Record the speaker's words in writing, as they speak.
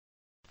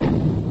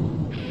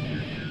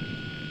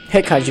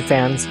Hey Kaiju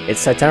fans,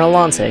 it's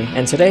Titanollante,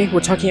 and today we're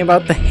talking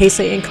about the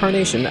Heisei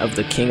incarnation of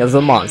the king of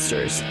the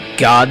monsters,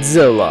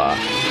 Godzilla.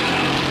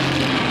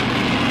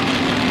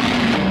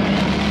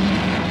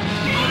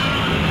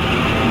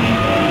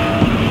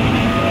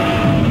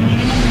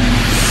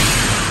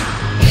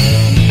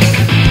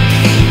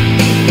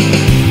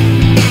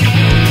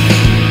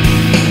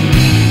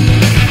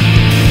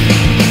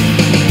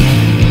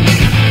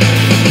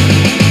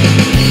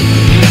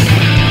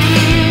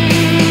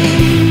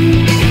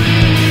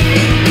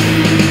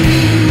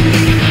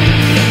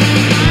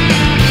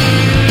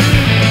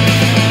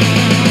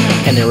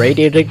 An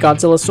irradiated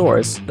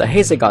Godzillasaurus, the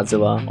Heisei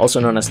Godzilla, also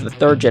known as the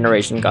third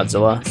generation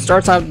Godzilla,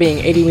 starts out being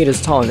 80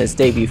 meters tall in its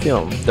debut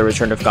film, The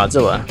Return of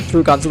Godzilla,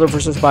 through Godzilla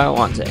vs.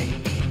 Biollante.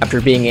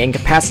 After being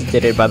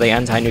incapacitated by the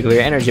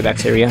anti-nuclear energy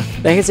bacteria,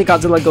 the Heisei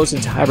Godzilla goes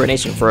into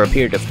hibernation for a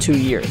period of 2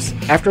 years,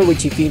 after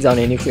which he feeds on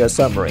a nuclear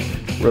submarine,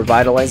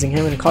 revitalizing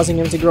him and causing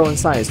him to grow in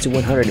size to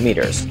 100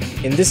 meters.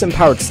 In this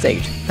empowered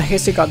state, the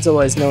Heisei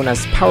Godzilla is known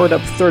as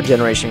powered-up third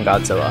generation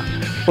Godzilla,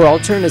 or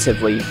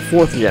alternatively,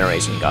 fourth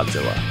generation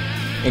Godzilla.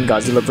 In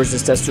Godzilla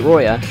vs.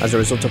 Destoroyah, as a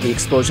result of the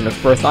explosion of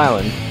Birth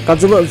Island,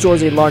 Godzilla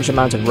absorbs a large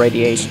amount of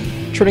radiation,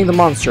 turning the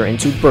monster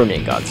into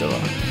Burning Godzilla.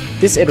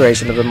 This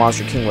iteration of the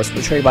Monster King was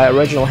portrayed by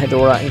original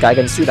Hedorah and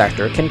Gigan suit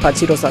actor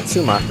Kenpachiro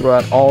Satsuma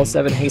throughout all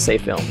 7 Heisei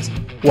films,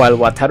 while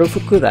Wataru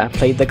Fukuda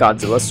played the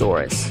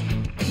Godzillasaurus.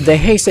 The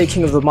Heisei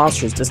King of the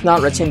Monsters does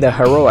not retain the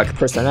heroic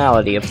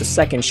personality of the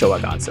second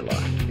Showa Godzilla,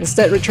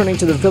 instead returning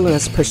to the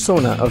villainous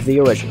persona of the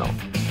original.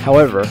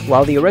 However,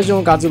 while the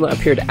original Godzilla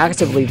appeared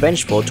actively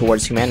vengeful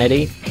towards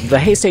humanity, the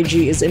Heisei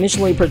G is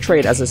initially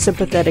portrayed as a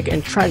sympathetic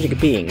and tragic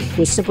being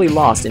who is simply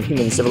lost in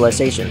human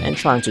civilization and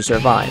trying to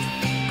survive,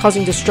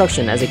 causing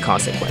destruction as a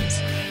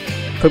consequence.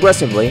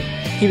 Progressively,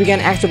 he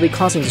began actively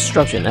causing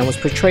destruction and was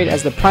portrayed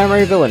as the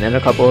primary villain in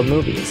a couple of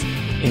movies.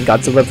 In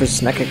Godzilla vs.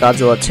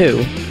 Mechagodzilla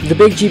 2, the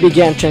Big G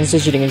began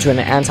transitioning into an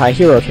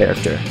anti-hero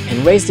character,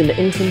 and raised an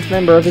infant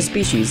member of his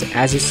species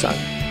as his son.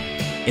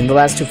 In the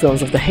last 2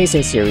 films of the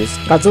Heisei series,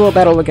 Godzilla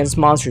battled against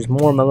monsters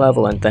more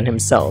malevolent than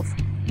himself,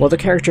 while the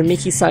character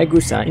Miki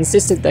Saegusa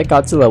insisted that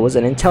Godzilla was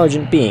an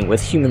intelligent being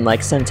with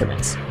human-like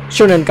sentiments,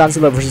 shown in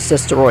Godzilla vs.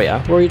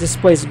 Destoroyah, where he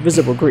displays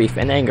visible grief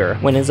and anger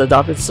when his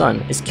adopted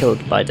son is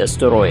killed by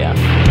Destoroyah.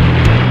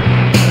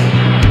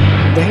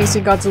 The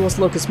Heisei Godzilla's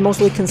look is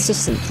mostly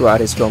consistent throughout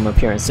his film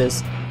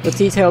appearances, with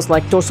details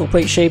like dorsal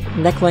plate shape,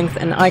 neck length,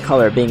 and eye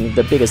color being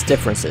the biggest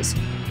differences,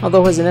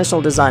 although his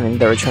initial design in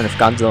The Return of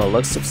Godzilla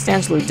looks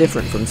substantially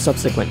different from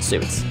subsequent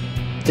suits.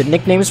 The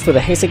nicknames for the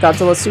Heisei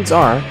Godzilla suits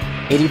are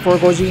 84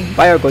 Goji,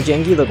 Bio Goji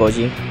and Gila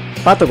Goji,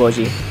 Bato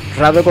Goji,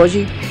 Rado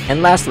Goji,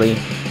 and lastly,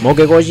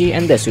 Moge Goji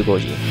and Desu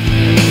Goji.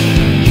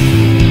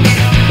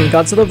 In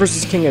Godzilla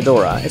vs. King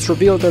Ghidorah, it's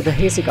revealed that the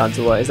Heisei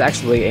Godzilla is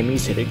actually a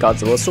mutated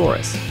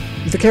Godzillasaurus.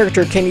 The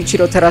character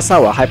Kenichiro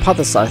Terasawa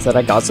hypothesized that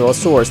a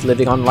Godzillasaurus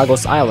living on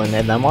Lagos Island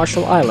and the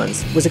Marshall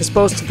Islands was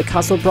exposed to the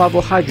Castle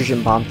Bravo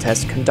hydrogen bomb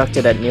test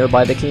conducted at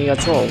nearby Bikini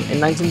Atoll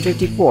in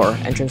 1954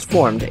 and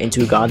transformed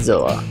into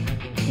Godzilla.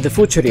 The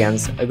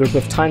Futurians, a group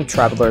of time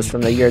travelers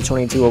from the year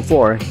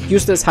 2204,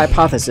 used this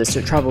hypothesis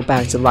to travel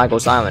back to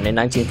Lagos Island in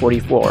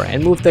 1944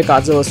 and move the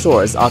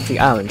Godzillasaurus off the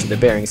island to the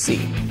Bering Sea,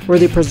 where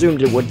they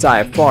presumed it would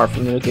die far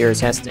from nuclear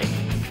testing.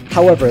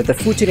 However, the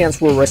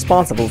Futurians were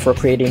responsible for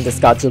creating this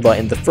Godzilla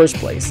in the first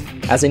place,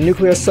 as a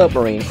nuclear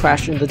submarine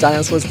crashed in the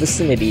dinosaur's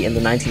vicinity in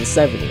the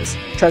 1970s,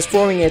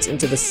 transforming it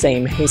into the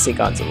same Heisei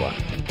Godzilla,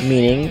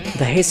 meaning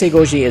the Heisei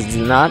Goji is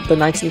not the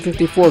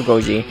 1954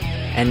 Goji,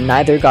 and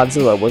neither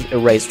Godzilla was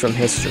erased from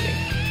history.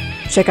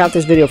 Check out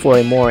this video for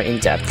a more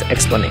in-depth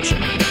explanation.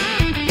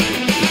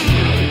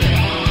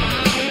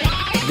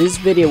 This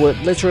video would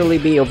literally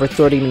be over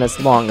 30 minutes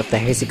long if the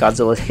Heisei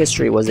Godzilla's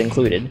history was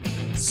included,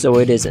 so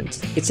it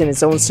isn't. It's in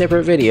its own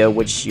separate video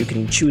which you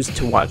can choose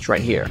to watch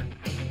right here.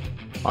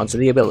 Onto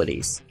the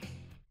abilities.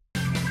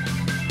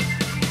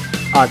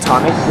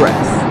 Atomic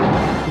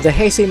Breath. The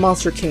Heisei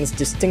Monster King's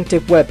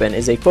distinctive weapon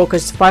is a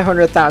focused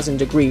 500,000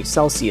 degrees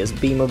Celsius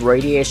beam of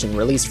radiation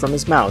released from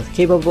his mouth,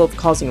 capable of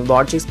causing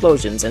large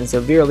explosions and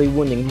severely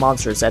wounding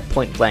monsters at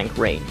point-blank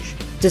range.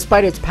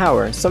 Despite its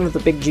power, some of the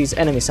Big G's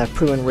enemies have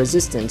proven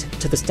resistant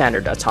to the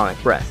standard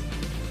atomic breath.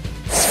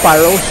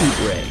 Spiral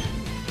Heat Ray.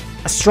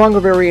 A stronger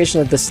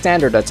variation of the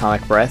standard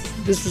atomic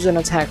breath, this was an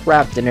attack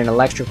wrapped in an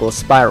electrical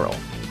spiral.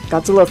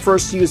 Godzilla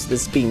first used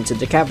this beam to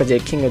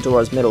decapitate King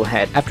Ghidorah's middle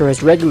head after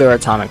his regular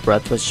atomic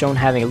breath was shown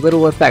having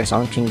little effects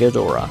on King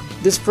Ghidorah.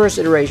 This first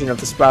iteration of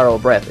the spiral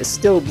breath is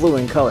still blue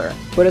in color,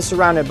 but is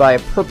surrounded by a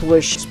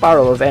purplish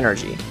spiral of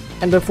energy,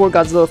 and before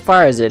Godzilla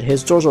fires it,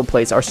 his dorsal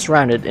plates are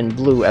surrounded in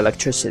blue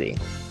electricity.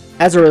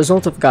 As a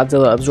result of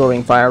Godzilla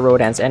absorbing Fire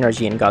Rodan's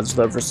energy in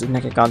Godzilla vs.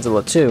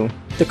 Mechagodzilla 2,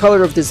 the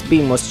color of this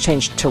beam was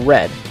changed to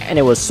red, and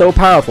it was so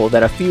powerful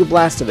that a few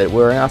blasts of it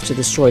were enough to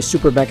destroy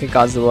Super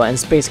Mechagodzilla and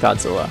Space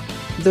Godzilla,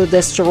 though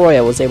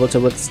Destoroyah was able to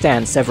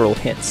withstand several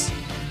hits.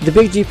 The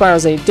Big G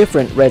fires a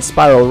different red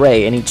spiral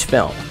ray in each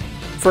film.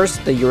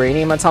 First, the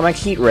uranium atomic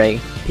heat ray,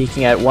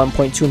 peaking at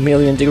 1.2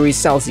 million degrees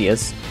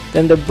Celsius,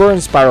 then the burn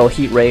spiral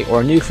heat rate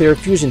or nuclear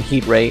fusion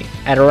heat rate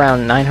at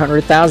around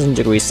 900,000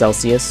 degrees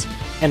Celsius,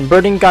 and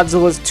burning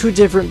Godzilla's two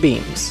different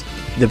beams,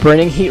 the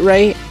burning heat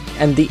ray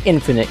and the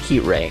infinite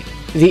heat ray.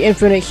 The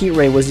infinite heat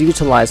ray was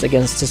utilized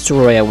against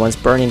Destoroyah once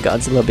burning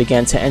Godzilla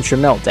began to enter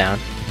meltdown,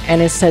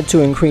 and is said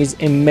to increase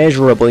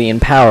immeasurably in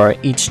power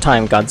each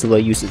time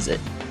Godzilla uses it.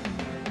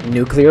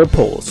 Nuclear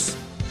pulse.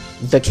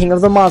 The king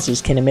of the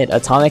monsters can emit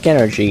atomic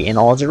energy in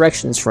all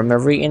directions from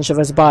every inch of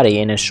his body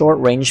in a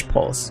short-range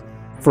pulse.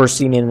 First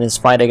seen in his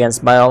fight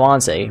against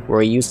Biollante,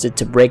 where he used it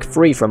to break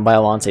free from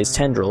Biollante's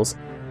tendrils,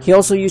 he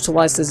also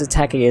utilized his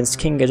attack against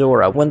King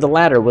Ghidorah when the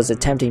latter was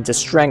attempting to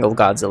strangle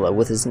Godzilla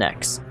with his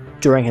necks.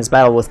 During his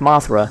battle with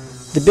Mothra,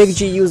 the Big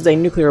G used a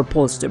nuclear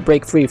pulse to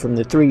break free from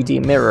the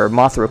 3D mirror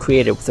Mothra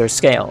created with her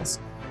scales.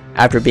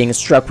 After being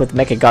struck with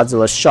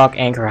Mechagodzilla's shock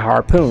anchor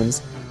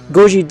harpoons,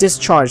 Goji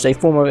discharged a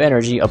form of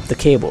energy up the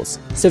cables,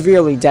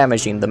 severely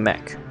damaging the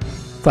mech.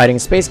 Fighting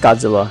Space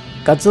Godzilla,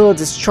 Godzilla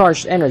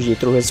discharged energy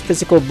through his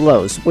physical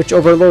blows, which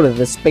overloaded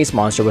the space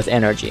monster with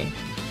energy.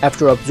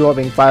 After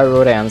absorbing Fire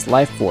Rodan's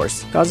life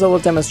force,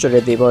 Godzilla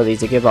demonstrated the ability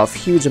to give off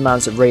huge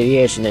amounts of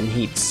radiation and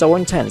heat so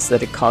intense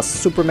that it caused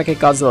Super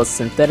Mechagodzilla's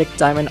synthetic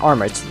diamond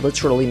armor to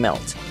literally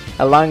melt,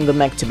 allowing the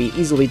mech to be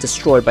easily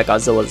destroyed by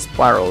Godzilla's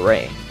spiral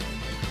ray.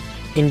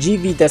 In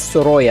GV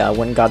Destoroyah,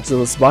 when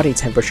Godzilla's body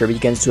temperature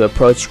begins to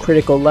approach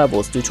critical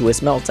levels due to his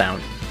meltdown,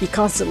 he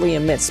constantly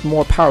emits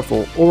more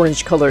powerful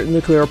orange-colored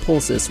nuclear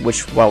pulses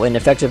which, while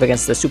ineffective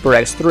against the Super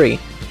X3,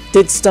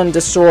 did stun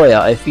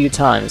Destoroyah a few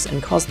times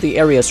and caused the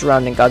area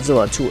surrounding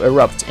Godzilla to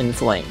erupt in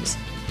flames.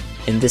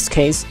 In this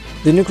case,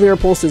 the nuclear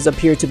pulses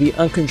appear to be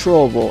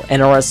uncontrollable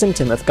and are a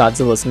symptom of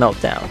Godzilla's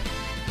meltdown.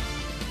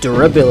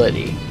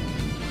 Durability.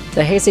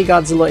 The Heisei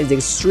Godzilla is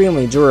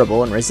extremely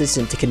durable and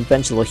resistant to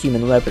conventional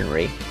human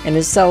weaponry, and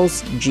his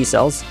cells,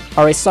 G-cells,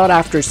 are a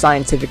sought-after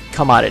scientific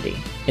commodity.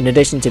 In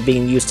addition to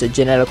being used to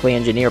genetically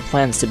engineer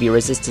plants to be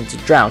resistant to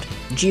drought,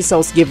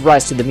 G-cells give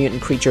rise to the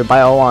mutant creature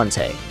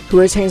Biollante,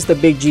 who retains the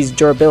Big G's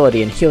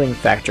durability and healing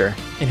factor,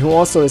 and who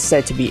also is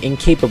said to be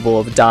incapable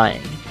of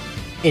dying.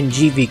 In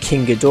GV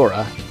King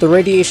Ghidorah, the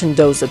radiation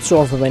dose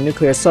absorbed from a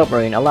nuclear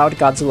submarine allowed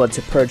Godzilla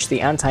to purge the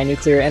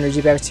anti-nuclear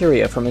energy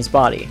bacteria from his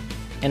body,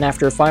 and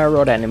after Fire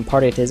Rodan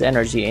imparted his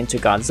energy into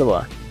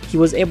Godzilla, he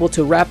was able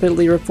to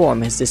rapidly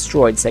reform his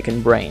destroyed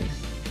second brain.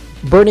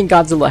 Burning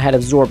Godzilla had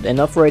absorbed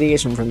enough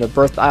radiation from the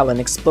Birth Island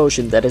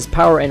explosion that his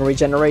power and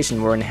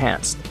regeneration were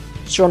enhanced,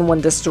 shown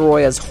when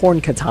Destoroyah's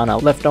horn katana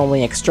left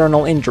only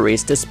external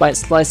injuries despite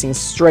slicing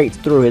straight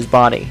through his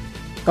body.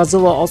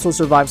 Godzilla also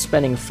survived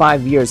spending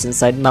 5 years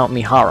inside Mount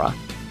Mihara,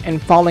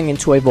 and falling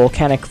into a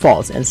volcanic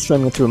fault and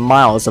swimming through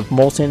miles of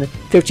molten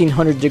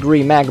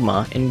 1500-degree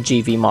magma in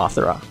GV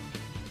Mothra.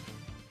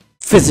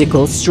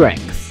 Physical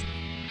strength.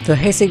 The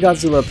Heisei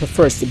Godzilla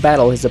prefers to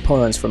battle his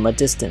opponents from a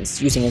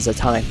distance using his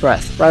atomic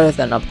breath rather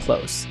than up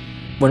close.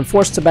 When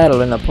forced to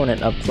battle an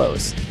opponent up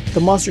close, the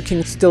Monster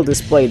King still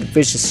displayed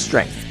vicious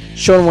strength,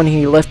 shown when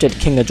he lifted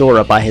King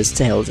Ghidorah by his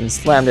tails and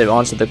slammed it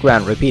onto the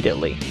ground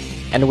repeatedly,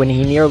 and when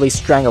he nearly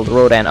strangled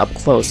Rodan up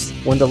close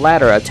when the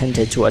latter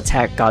attempted to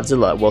attack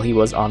Godzilla while he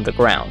was on the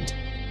ground.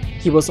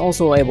 He was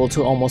also able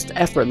to almost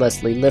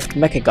effortlessly lift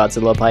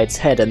Mechagodzilla by its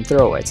head and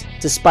throw it,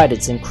 despite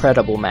its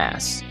incredible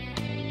mass.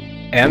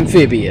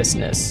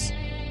 Amphibiousness.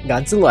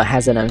 Godzilla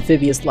has an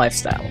amphibious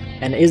lifestyle,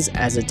 and is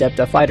as adept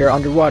a fighter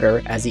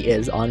underwater as he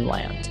is on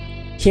land.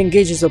 He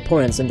engages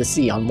opponents in the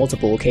sea on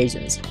multiple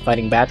occasions,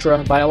 fighting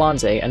Batra,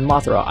 Biollante, and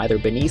Mothra either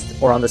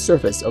beneath or on the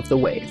surface of the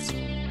waves.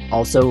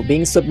 Also,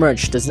 being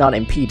submerged does not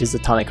impede his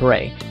atomic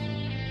ray.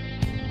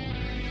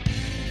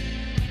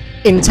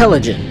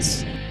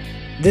 Intelligence.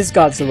 This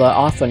Godzilla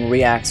often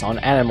reacts on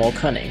animal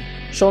cunning,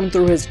 shown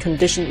through his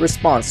conditioned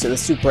response to the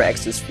Super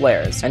X's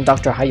flares and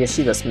Dr.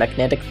 Hayashida's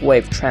magnetic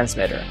wave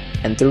transmitter,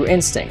 and through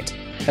instinct,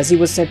 as he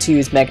was said to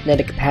use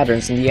magnetic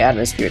patterns in the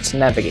atmosphere to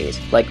navigate,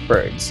 like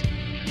birds.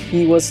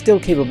 He was still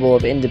capable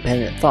of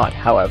independent thought,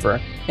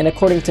 however, and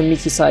according to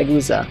Miki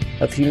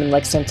Saigusa, of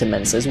human-like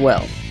sentiments as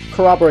well,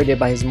 corroborated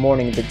by his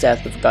mourning the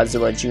death of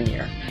Godzilla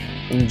Jr.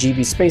 In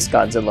GV Space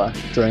Godzilla,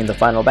 during the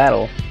final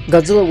battle,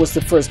 Godzilla was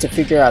the first to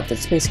figure out that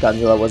Space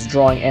Godzilla was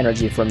drawing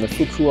energy from the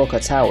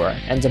Fukuoka Tower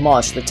and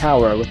demolished the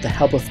tower with the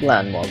help of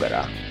Land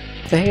Mogara.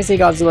 The Heisei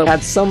Godzilla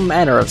had some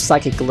manner of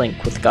psychic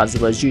link with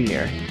Godzilla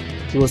Jr.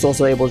 He was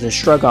also able to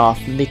shrug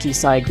off Miki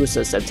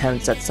Saigusa's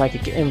attempts at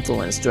psychic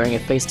influence during a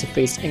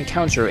face-to-face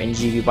encounter in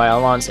GV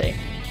Biollante,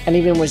 and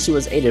even when she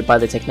was aided by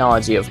the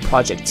technology of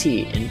Project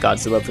T in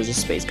Godzilla vs.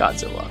 Space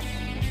Godzilla.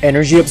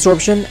 Energy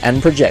absorption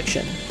and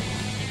projection.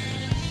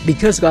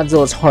 Because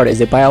Godzilla's heart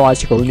is a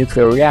biological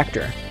nuclear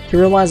reactor, he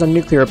relies on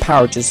nuclear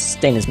power to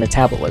sustain his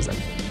metabolism,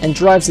 and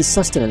derives his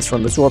sustenance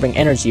from absorbing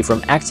energy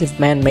from active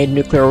man-made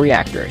nuclear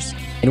reactors.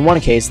 In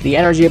one case, the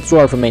energy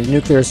absorbed from a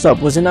nuclear sub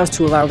was enough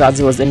to allow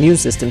Godzilla's immune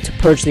system to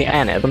purge the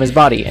anib from his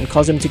body and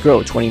cause him to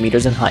grow 20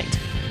 meters in height.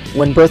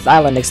 When Birth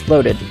Island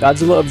exploded,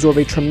 Godzilla absorbed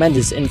a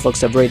tremendous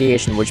influx of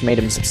radiation which made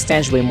him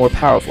substantially more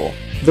powerful,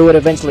 though it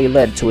eventually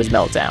led to his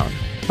meltdown.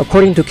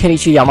 According to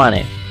Kenichi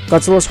Yamane,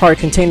 Godzilla's heart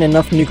contained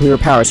enough nuclear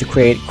power to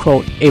create,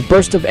 quote, a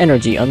burst of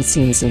energy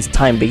unseen since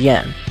time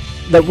began,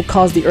 that would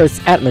cause the Earth's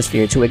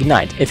atmosphere to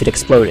ignite if it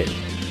exploded.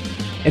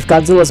 If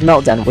Godzilla's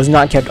meltdown was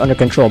not kept under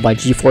control by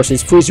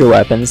G-Force's freezer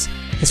weapons,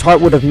 his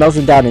heart would have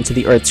melted down into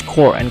the Earth's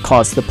core and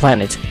caused the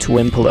planet to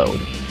implode.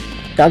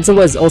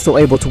 Godzilla is also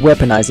able to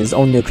weaponize his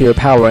own nuclear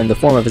power in the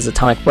form of his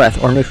atomic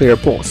breath or nuclear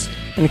pulse,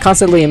 and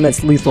constantly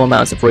emits lethal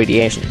amounts of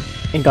radiation.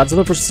 In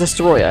Godzilla vs.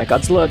 Destoroyah,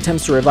 Godzilla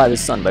attempts to revive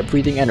his son by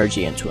breathing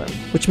energy into him,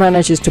 which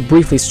manages to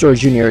briefly restore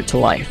Junior to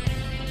life.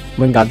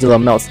 When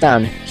Godzilla melts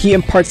down, he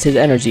imparts his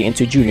energy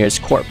into Junior's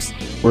corpse,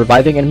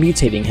 reviving and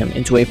mutating him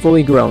into a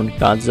fully grown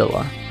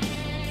Godzilla.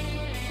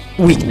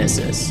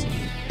 Weaknesses.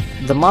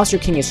 The Monster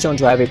King is shown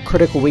to have a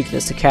critical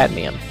weakness to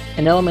cadmium,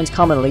 an element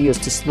commonly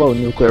used to slow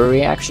nuclear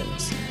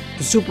reactions.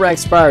 The Super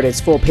X fired its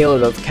full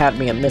payload of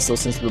cadmium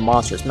missiles into the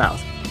monster's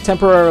mouth,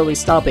 temporarily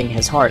stopping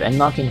his heart and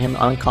knocking him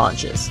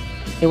unconscious.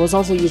 It was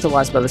also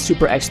utilized by the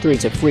Super X3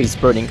 to freeze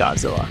burning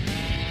Godzilla.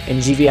 In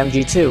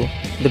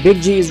GVMG2, the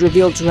Big G is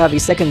revealed to have a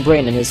second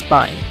brain in his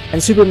spine,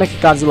 and Super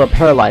Mechagodzilla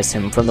paralyzed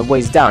him from the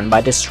waist down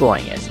by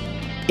destroying it.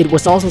 It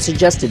was also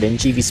suggested in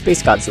GV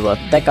Space Godzilla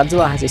that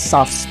Godzilla has a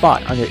soft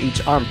spot under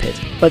each armpit,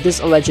 but this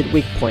alleged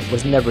weak point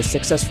was never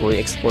successfully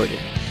exploited.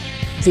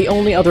 The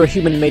only other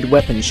human-made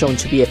weapon shown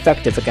to be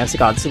effective against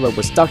Godzilla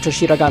was Dr.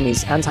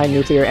 Shiragami's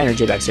anti-nuclear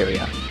energy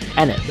bacteria,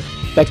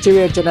 ANIB,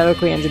 bacteria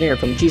genetically engineered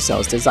from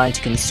G-cells designed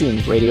to consume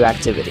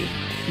radioactivity.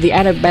 The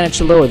ANIB managed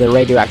to lower the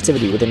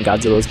radioactivity within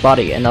Godzilla's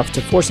body enough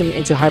to force him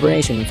into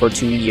hibernation for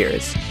 2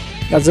 years.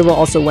 Godzilla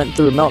also went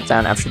through a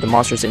meltdown after the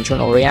monster's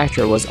internal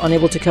reactor was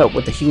unable to cope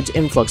with the huge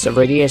influx of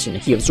radiation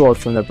he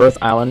absorbed from the Birth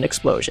Island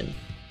explosion.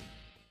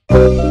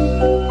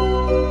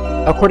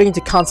 According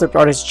to concept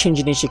artist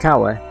Shinji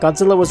Nishikawa,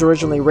 Godzilla was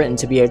originally written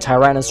to be a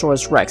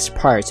Tyrannosaurus Rex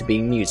prior to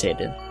being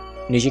mutated.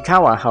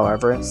 Nishikawa,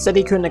 however, said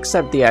he couldn't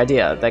accept the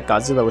idea that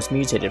Godzilla was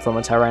mutated from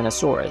a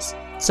Tyrannosaurus,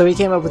 so he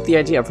came up with the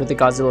idea for the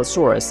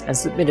Godzillasaurus and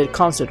submitted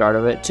concept art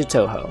of it to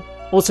Toho,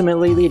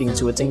 ultimately leading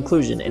to its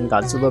inclusion in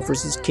Godzilla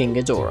vs. King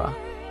Ghidorah.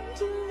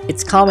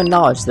 It's common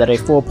knowledge that a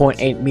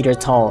 4.8 meter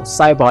tall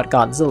Cybot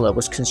Godzilla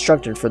was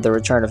constructed for the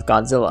return of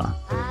Godzilla.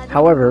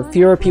 However,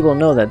 fewer people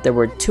know that there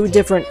were two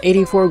different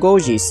 84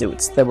 Goji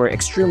suits that were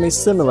extremely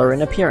similar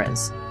in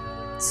appearance.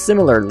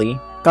 Similarly,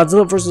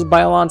 Godzilla vs.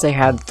 Biollante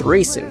had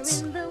 3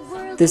 suits.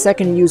 The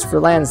second used for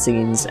land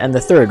scenes and the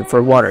third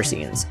for water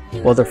scenes,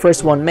 while the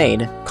first one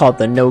made, called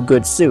the No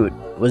Good Suit,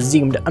 was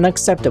deemed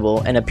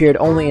unacceptable and appeared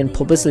only in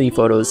publicity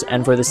photos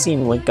and for the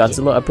scene when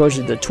Godzilla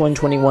approaches the Twin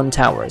 21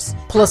 Towers,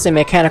 plus a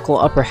mechanical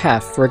upper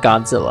half for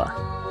Godzilla.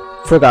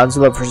 For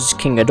Godzilla vs.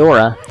 King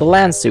Ghidorah, the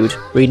land suit,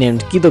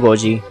 renamed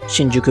Gidogoji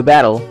Shinjuku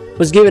Battle,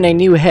 was given a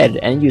new head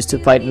and used to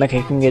fight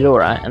Mecha King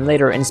Ghidorah and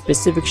later in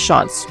specific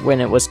shots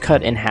when it was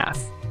cut in half.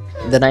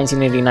 The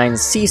 1989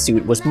 Sea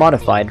suit was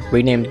modified,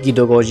 renamed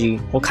Gidogoji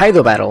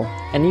Hokkaido Battle,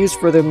 and used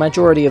for the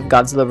majority of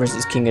Godzilla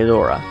vs. King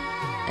Ghidorah.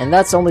 And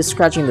that's only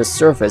scratching the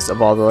surface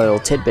of all the little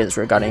tidbits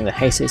regarding the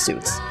Heisei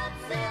suits.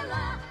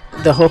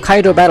 The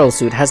Hokkaido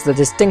battlesuit has the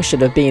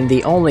distinction of being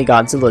the only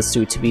Godzilla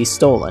suit to be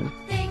stolen,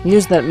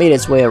 news that made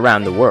its way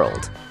around the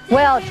world.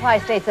 Well,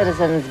 tri-state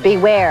citizens,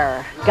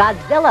 beware.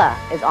 Godzilla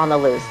is on the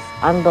loose.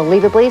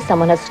 Unbelievably,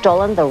 someone has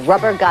stolen the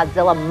rubber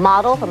Godzilla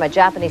model from a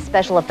Japanese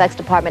special effects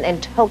department in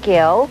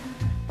Tokyo.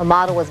 The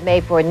model was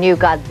made for a new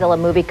Godzilla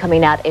movie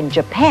coming out in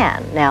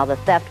Japan. Now, the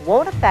theft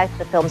won't affect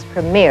the film's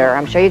premiere.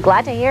 I'm sure you're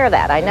glad to hear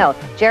that. I know.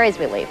 Jerry's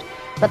relieved.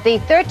 But the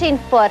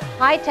 13-foot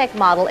high-tech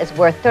model is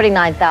worth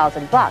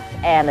 $39,000,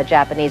 and the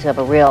Japanese, who have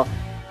a real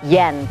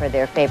yen for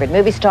their favorite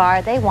movie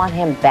star, they want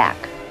him back.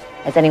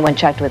 Has anyone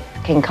checked with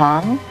King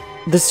Kong?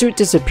 The suit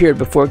disappeared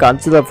before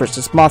Godzilla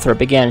vs. Mothra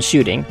began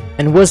shooting,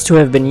 and was to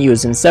have been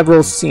used in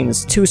several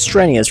scenes too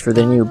strenuous for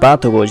the new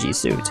Batogoji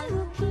suit.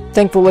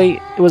 Thankfully,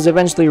 it was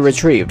eventually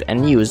retrieved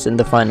and used in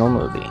the final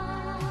movie.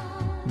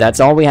 That's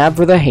all we have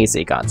for the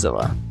Heisei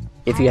Godzilla.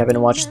 If you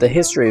haven't watched the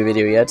history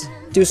video yet,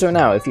 do so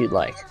now if you'd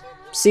like.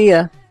 See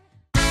ya!